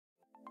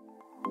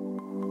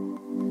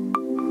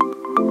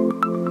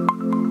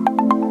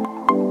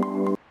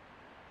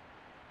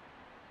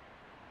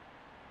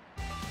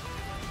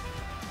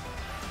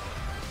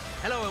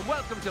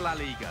welcome to La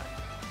Liga.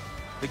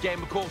 The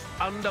game, of course,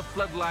 under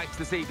floodlights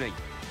this evening.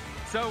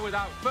 So,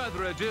 without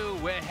further ado,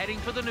 we're heading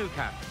for the Nou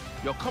Camp.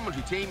 Your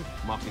commentary team,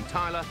 Martin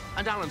Tyler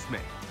and Alan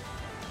Smith.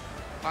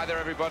 Hi there,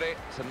 everybody.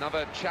 It's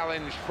another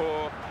challenge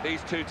for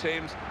these two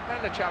teams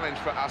and a challenge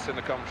for us in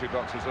the commentary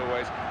box, as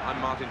always. I'm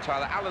Martin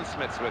Tyler. Alan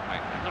Smith's with me.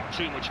 Not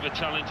too much of a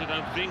challenge, I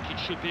don't think. It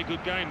should be a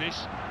good game,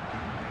 this.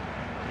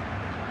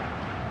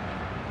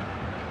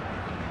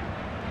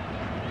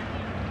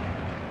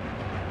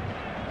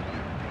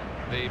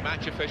 The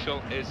match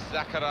official is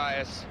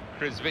Zacharias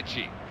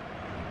Krizvici.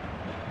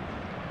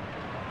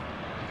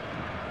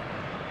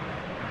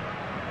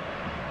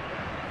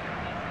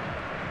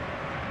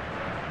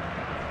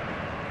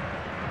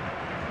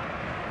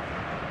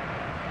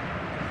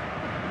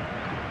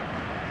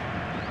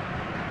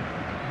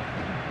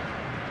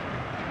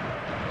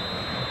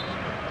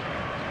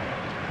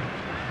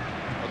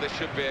 Well, this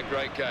should be a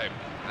great game,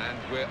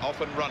 and we're off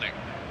and running.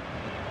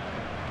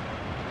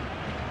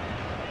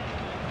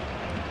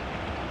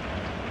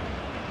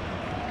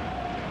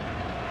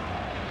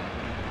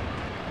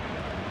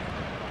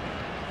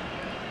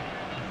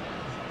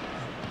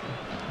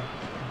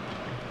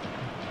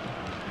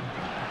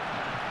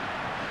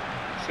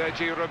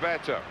 Sergi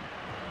Roberto.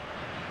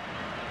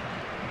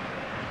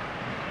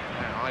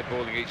 Now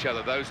eyeballing each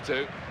other, those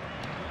two.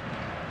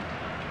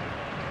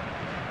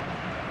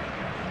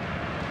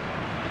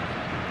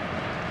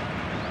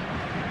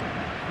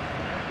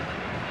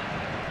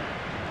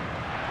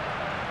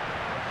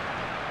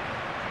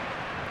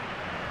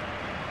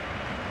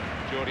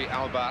 Jordi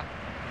Alba.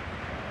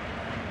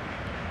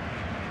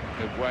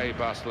 The way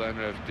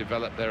Barcelona have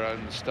developed their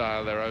own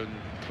style, their own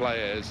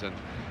players, and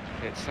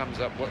it sums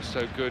up what's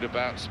so good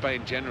about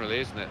Spain generally,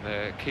 isn't it?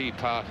 They're a key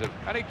part of...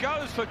 And it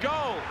goes for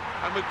goal!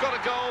 And we've got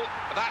a goal,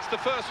 that's the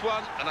first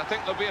one, and I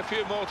think there'll be a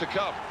few more to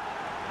come.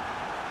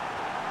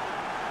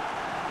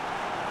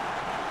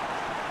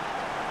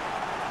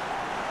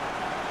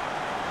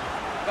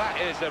 That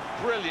is a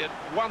brilliant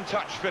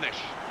one-touch finish.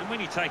 And when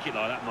you take it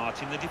like that,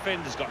 Martin, the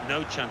defender's got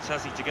no chance,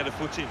 has he, to get a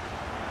foot in?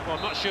 Well,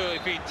 I'm not sure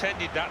if he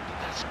intended that, but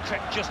that's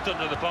crept just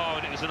under the bar,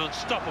 and it was an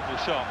unstoppable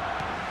shot.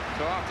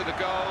 So after the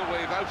goal,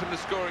 we've opened the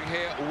scoring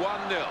here,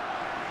 1-0.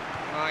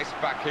 Nice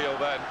back heel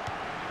then.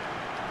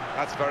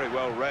 That's very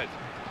well read,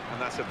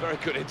 and that's a very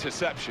good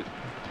interception.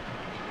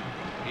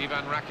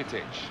 Ivan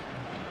Rakitic.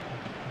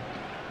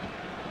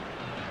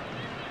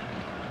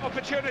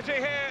 Opportunity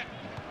here.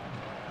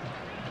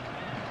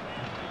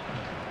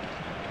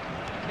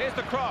 Here's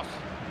the cross.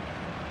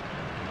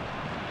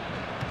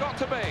 Got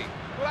to be.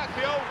 Well, that's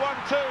the old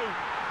 1-2.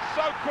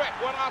 So quick,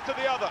 one after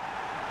the other.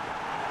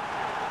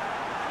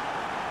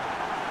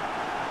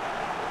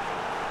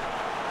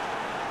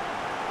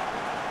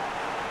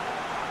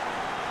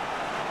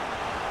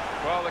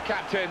 Well, the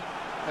captain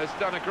has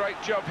done a great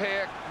job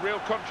here. Real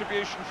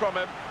contribution from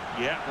him.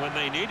 Yeah, when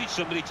they needed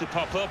somebody to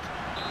pop up,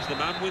 it was the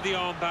man with the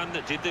armband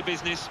that did the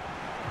business.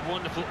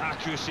 Wonderful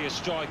accuracy, a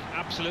strike,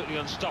 absolutely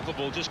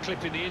unstoppable, just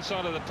clipping the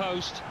inside of the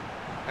post.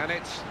 And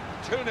it's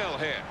 2-0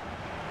 here.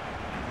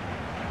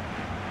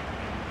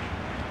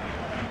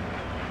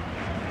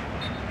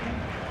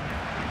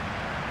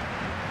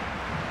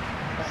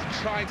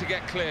 He's trying to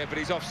get clear, but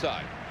he's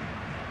offside.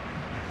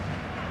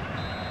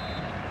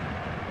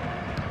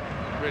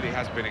 Really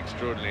has been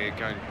extraordinary,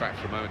 going back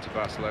for a moment to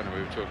Barcelona.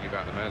 We were talking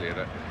about them earlier,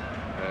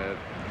 that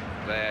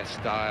their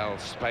style,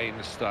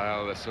 Spain's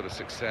style, the sort of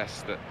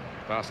success that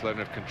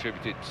Barcelona have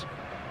contributed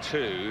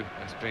to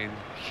has been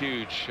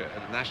huge at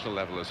the national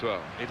level as well.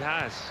 It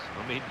has.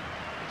 I mean,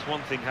 it's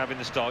one thing having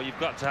the style, you've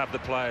got to have the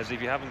players. If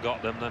you haven't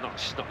got them, they're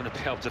just not going to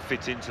be able to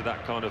fit into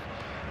that kind of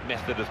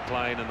method of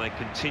playing, and they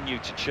continue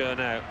to churn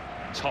out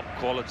top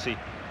quality.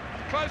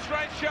 Close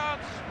range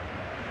chance.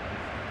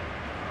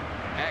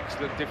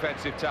 Excellent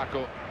defensive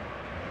tackle.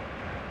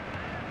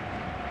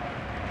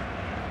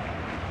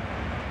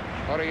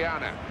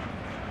 Oriana.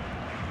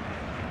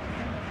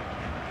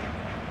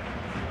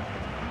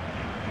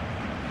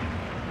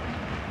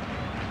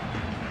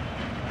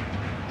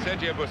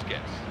 Sergio Busquets.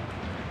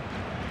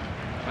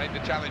 Made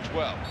the challenge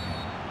well.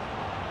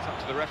 It's up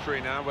to the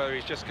referee now whether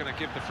he's just going to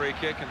give the free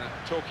kick and a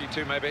talkie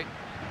to maybe.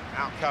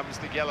 Out comes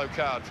the yellow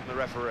card from the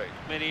referee.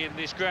 Many in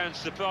this ground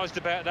surprised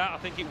about that. I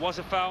think it was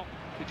a foul.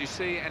 Did you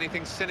see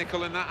anything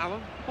cynical in that,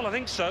 Alan? Well, I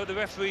think so. The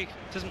referee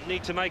doesn't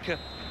need to make a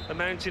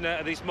mountain out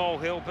of this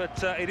molehill,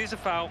 but it is a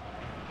foul.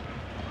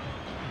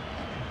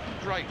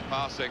 Great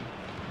passing,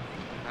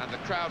 and the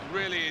crowd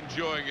really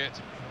enjoying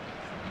it.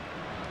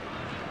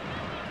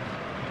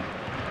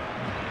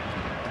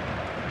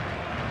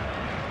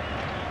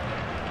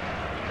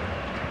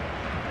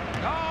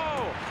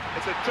 Oh!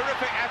 It's a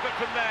terrific effort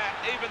from there,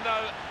 even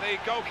though the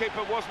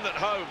goalkeeper wasn't at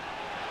home.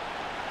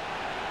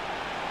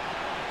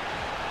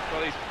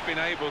 Well, he's been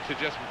able to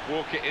just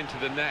walk it into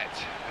the net,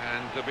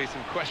 and there'll be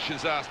some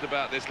questions asked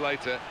about this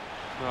later.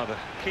 Well, the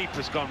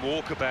keeper's gone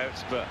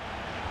walkabouts, but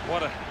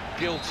what a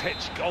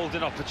gilt-edged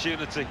golden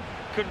opportunity.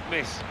 Couldn't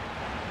miss.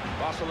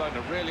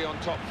 Barcelona really on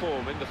top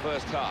form in the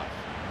first half.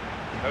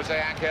 Jose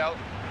Angel.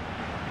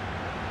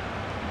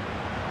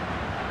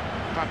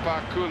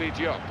 Papa Kouli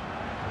Diop.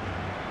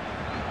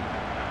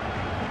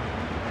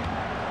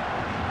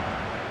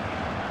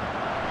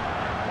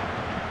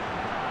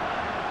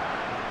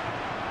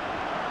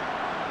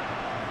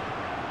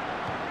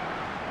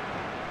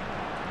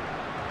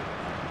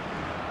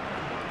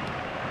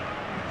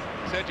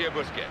 Sergio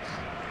Busquets.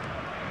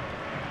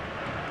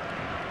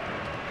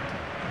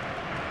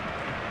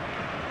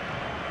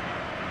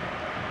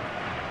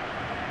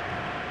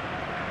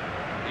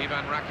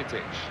 Ivan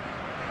Rakitic.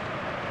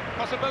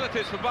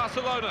 Possibilities for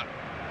Barcelona.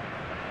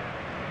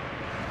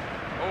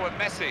 Oh, and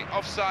Messi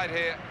offside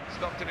here,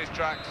 stopped in his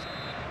tracks.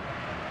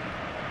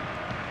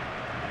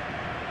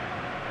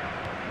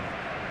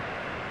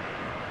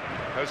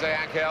 Jose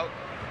Angel.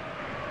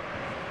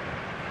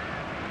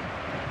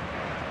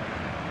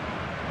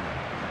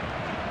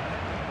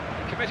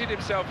 He committed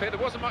himself here, there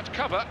wasn't much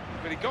cover,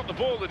 but he got the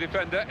ball, the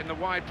defender, in the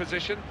wide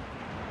position.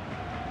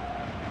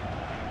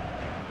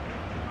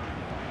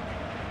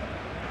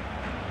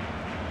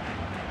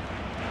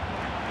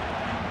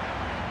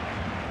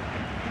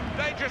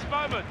 Dangerous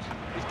moment,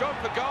 he's gone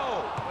for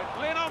goal with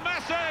Lionel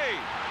Messi.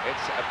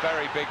 It's a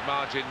very big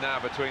margin now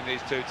between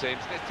these two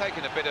teams. It's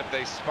taken a bit of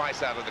the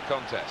spice out of the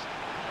contest.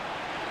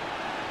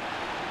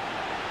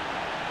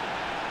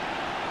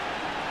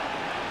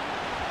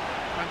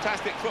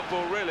 Fantastic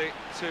football, really,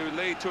 to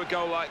lead to a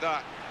goal like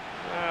that.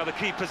 The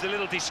keeper's a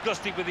little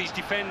disgusted with his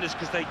defenders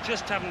because they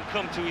just haven't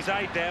come to his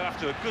aid there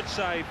after a good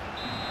save.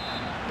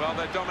 Well,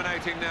 they're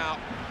dominating now.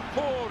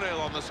 4-0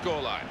 on the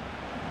scoreline.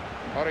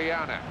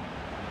 Oriana.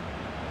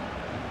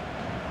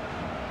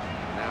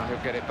 Now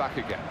he'll get it back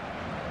again.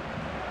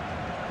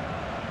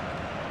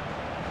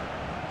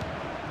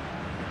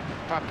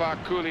 Papa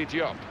Kouli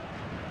Diop.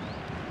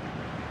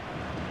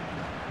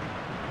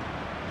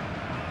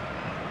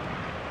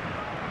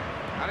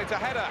 And it's a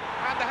header,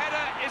 and the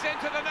header is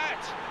into the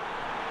net.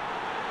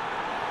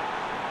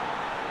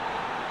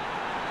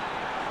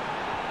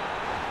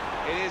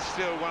 It is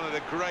still one of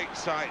the great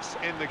sights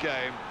in the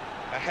game,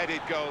 a headed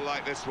goal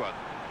like this one.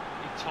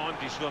 He timed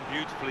his run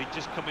beautifully,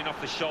 just coming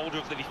off the shoulder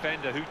of the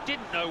defender, who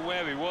didn't know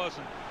where he was,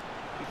 and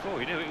before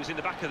he knew it was in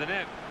the back of the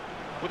net.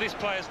 Well, this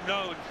player's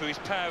known for his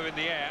power in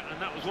the air,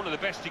 and that was one of the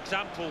best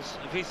examples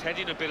of his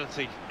heading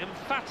ability.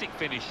 Emphatic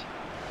finish.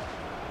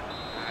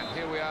 And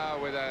here we are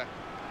with a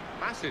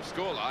massive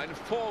scoreline,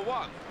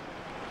 4-1.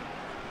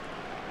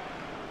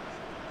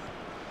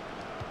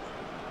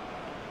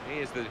 He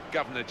is the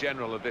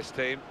Governor-General of this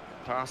team.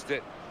 Passed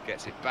it,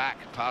 gets it back,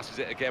 passes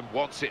it again,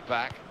 wants it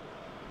back.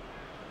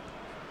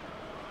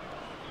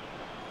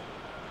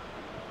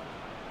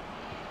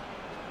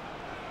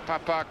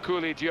 Papa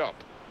Kouli Diop.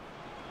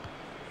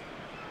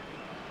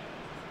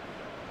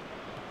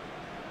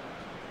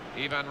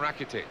 Ivan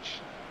Rakitic.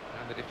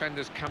 And the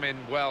defenders come in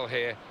well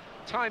here.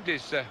 Timed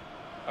his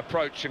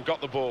approach and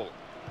got the ball.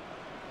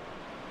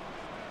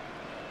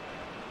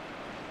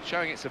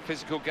 Showing it's a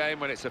physical game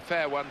when it's a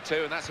fair one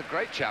too, and that's a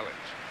great challenge.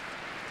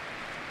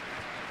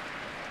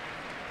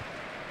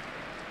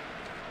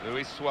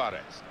 Luis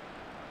Suarez.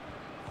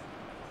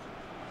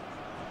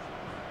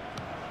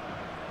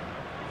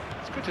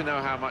 It's good to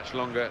know how much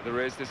longer there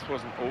is. This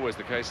wasn't always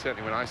the case,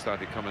 certainly when I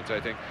started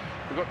commentating.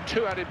 We've got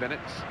 2 added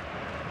minutes.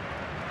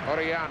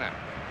 Oriana.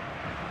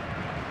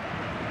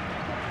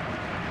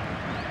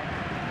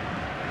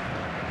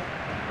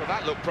 Well,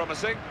 that looked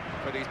promising,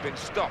 but he's been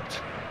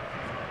stopped.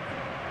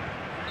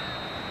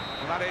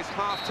 And that is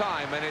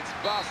half-time, and it's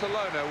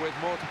Barcelona with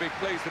more to be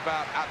pleased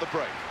about at the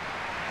break.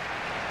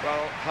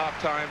 Well,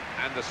 half-time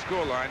and the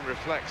scoreline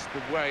reflects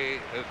the way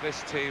that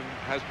this team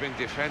has been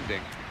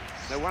defending.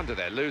 No wonder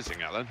they're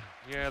losing, Alan.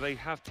 Yeah, they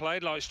have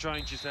played like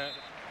strangers there.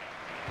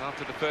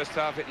 After the first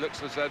half, it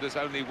looks as though there's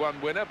only one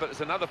winner, but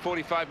there's another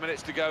 45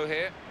 minutes to go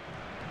here.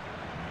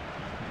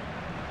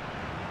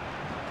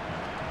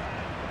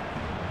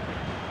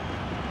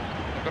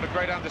 They've got a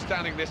great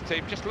understanding, this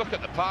team. Just look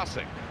at the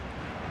passing.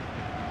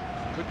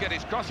 Could get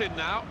his cross in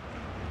now.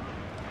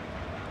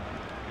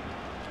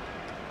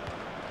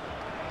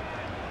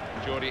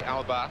 Jordi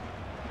Alba.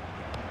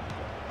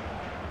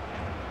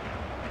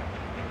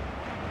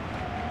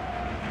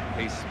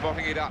 He's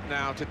spotting it up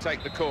now to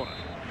take the corner.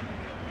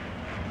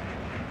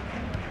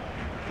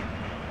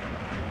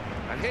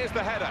 And here's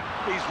the header.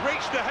 He's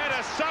reached the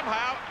header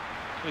somehow.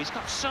 Well, he's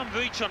got some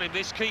reach on him,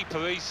 this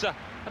keeper. He's a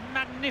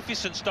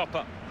magnificent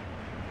stopper.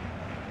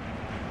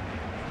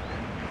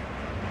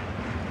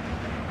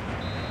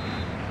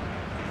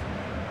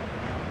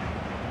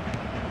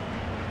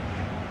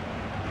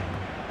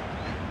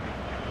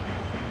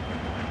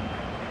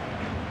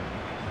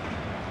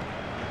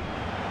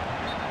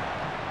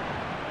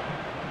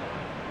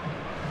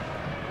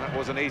 That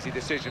was an easy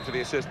decision for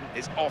the assistant.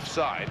 It's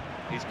offside.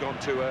 He's gone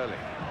too early.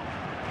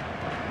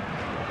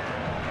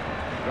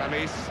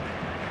 Ramis.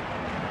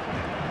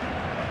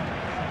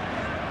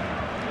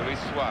 Luis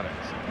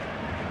Suarez.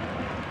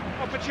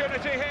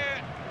 Opportunity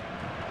here.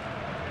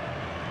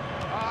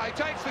 He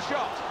takes the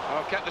shot.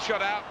 Oh, kept the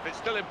shot out. It's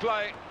still in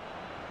play.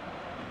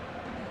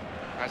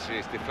 Actually,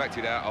 it's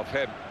deflected out of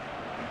him.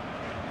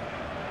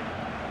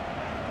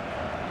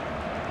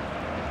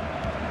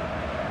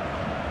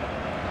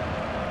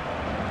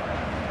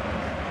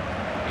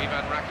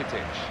 Ivan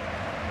Rakitic.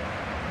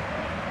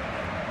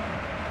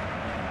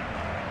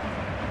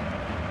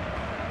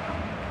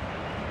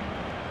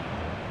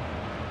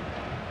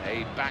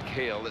 A back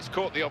heel that's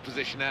caught the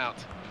opposition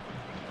out.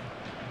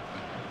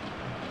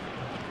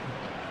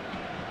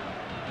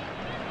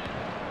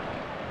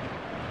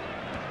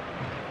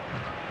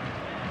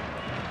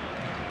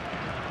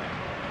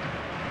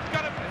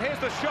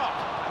 the shot.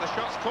 And the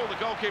shot's called the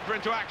goalkeeper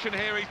into action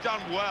here. He's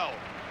done well.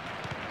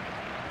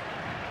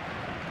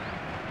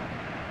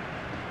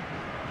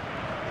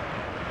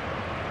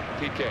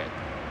 Piqué.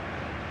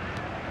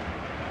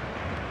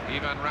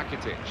 Ivan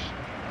Rakitic.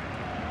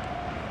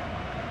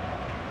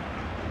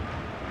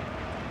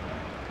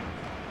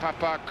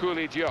 Papa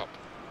Kouli Diop.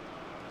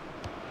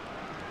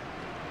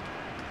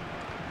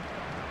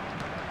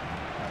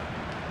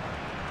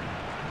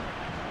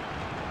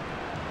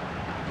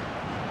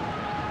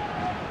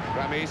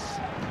 Ramis.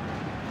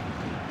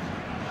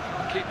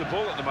 Keep the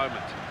ball at the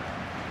moment.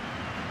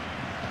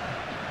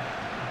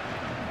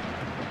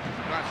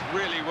 That's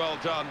really well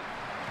done.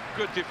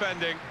 Good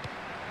defending.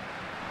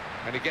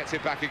 And he gets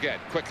it back again,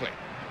 quickly.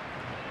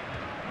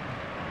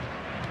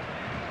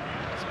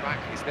 It's back,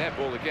 it's their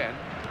ball again.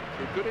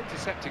 For a good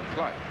intercepting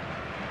play.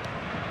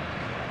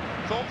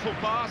 Thoughtful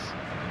pass,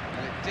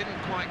 and it didn't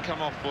quite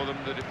come off for them.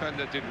 The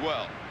defender did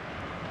well.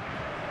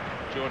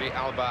 Jordi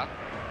Alba.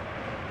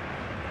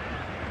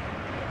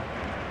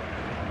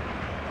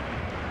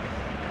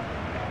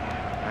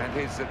 And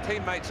his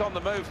teammates on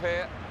the move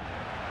here.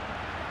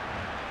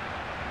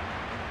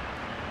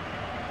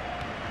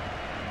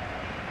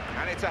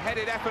 And it's a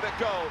headed effort at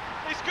goal.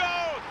 He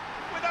scored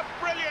with a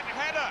brilliant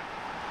header.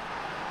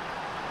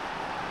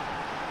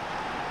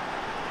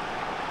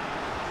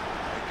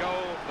 A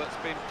goal that's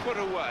been put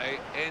away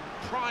in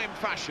prime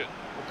fashion.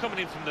 Well, coming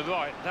in from the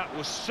right, that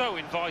was so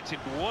inviting.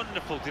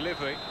 Wonderful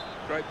delivery.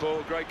 Great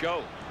ball, great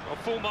goal. Well,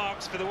 full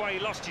marks for the way he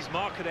lost his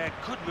marker there.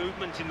 Good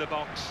movement in the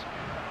box.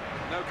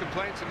 No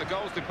complaints in the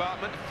goals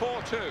department.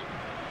 4-2.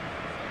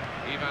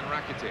 Ivan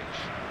Rakitic.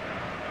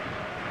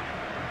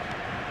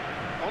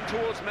 On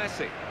towards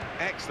Messi.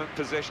 Excellent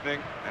positioning,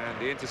 and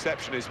the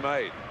interception is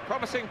made.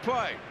 Promising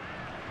play.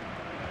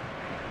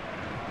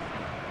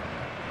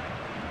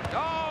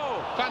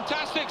 Oh,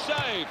 fantastic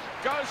save.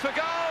 Goes for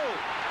goal.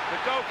 The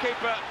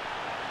goalkeeper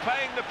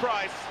paying the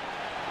price.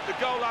 The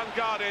goal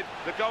unguarded,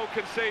 the goal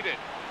conceded.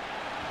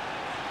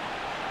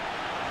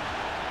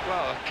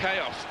 Well,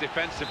 chaos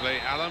defensively,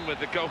 Alan, with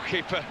the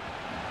goalkeeper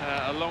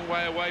a long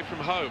way away from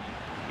home.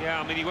 Yeah,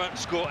 I mean, he won't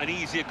score an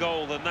easier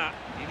goal than that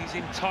in his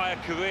entire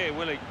career,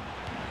 will he?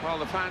 Well,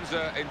 the fans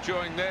are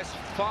enjoying this.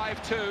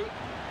 5-2.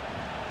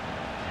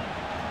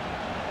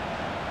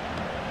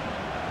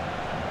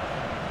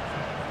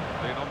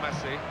 Lionel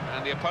Messi,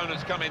 and the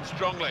opponents come in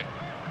strongly.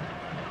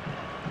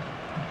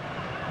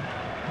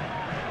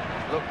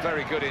 Looked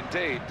very good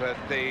indeed, but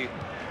the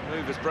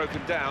move has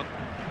broken down.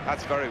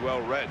 That's very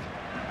well read,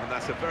 and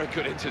that's a very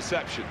good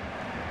interception.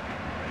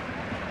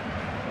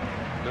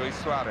 Luis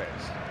Suarez.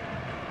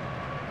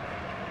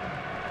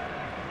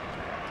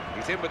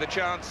 He's in with a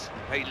chance.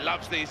 He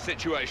loves these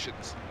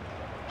situations.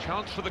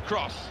 Chance for the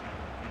cross.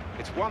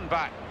 It's one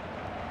back.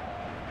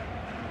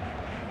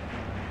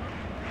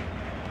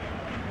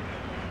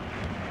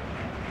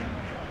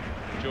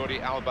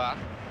 Jordi Alba.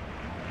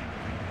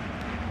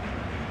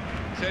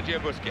 Sergio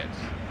Busquets.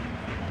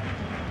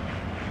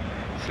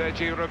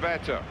 Sergio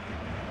Roberto.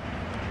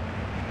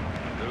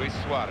 Luis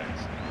Suarez.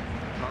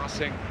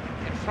 Passing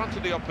in front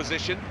of the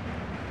opposition,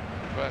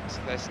 but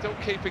they're still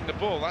keeping the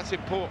ball. That's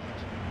important.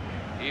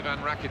 Ivan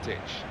Rakitic.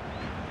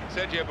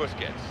 Sergio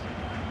Busquets.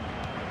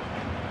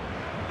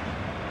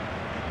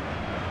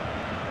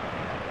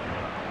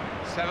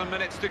 Seven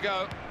minutes to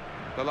go.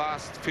 The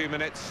last few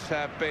minutes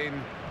have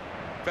been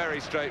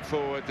very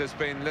straightforward. There's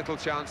been little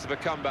chance of a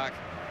comeback,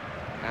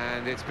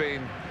 and it's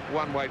been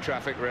one-way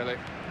traffic, really.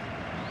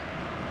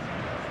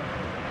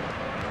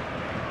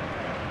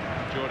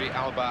 Jordi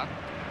Alba.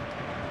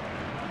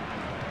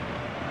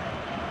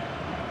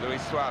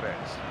 Luis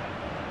Suarez.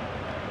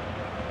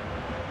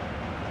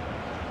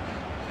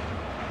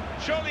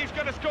 Surely he's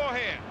going to score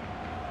here.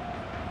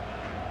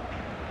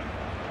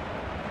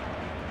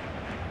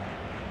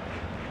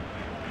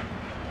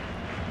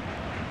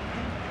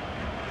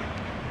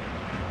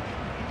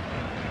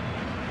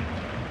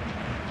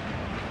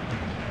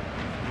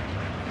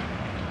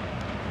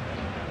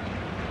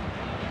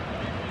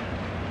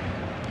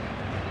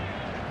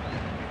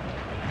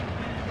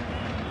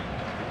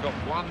 We've got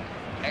 1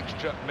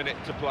 extra minute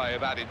to play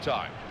of added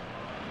time.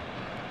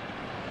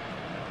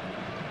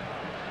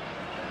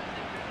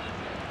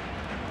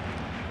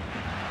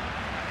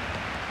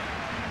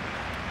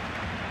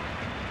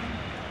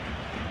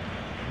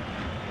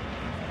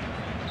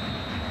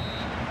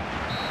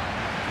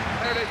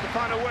 There it is, the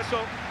final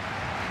whistle.